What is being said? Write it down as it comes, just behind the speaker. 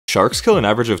Sharks kill an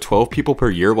average of 12 people per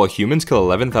year, while humans kill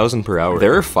 11,000 per hour.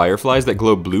 There are fireflies that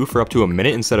glow blue for up to a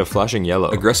minute instead of flashing yellow.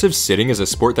 Aggressive sitting is a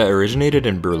sport that originated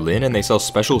in Berlin, and they sell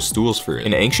special stools for it.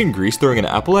 In ancient Greece, throwing an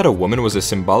apple at a woman was a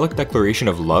symbolic declaration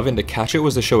of love, and to catch it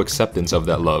was to show acceptance of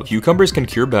that love. Cucumbers can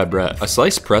cure bad breath. A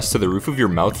slice pressed to the roof of your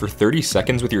mouth for 30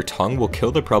 seconds with your tongue will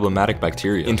kill the problematic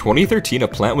bacteria. In 2013, a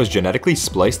plant was genetically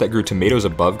spliced that grew tomatoes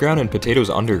above ground and potatoes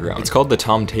underground. It's called the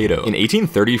tomtato. In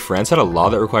 1830, France had a law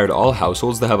that required all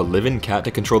households to have a live-in cat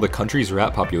to control the country's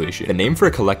rat population. The name for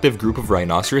a collective group of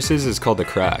rhinoceroses is called a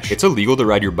crash. It's illegal to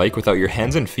ride your bike without your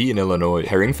hands and feet in Illinois.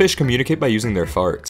 Herringfish communicate by using their farts.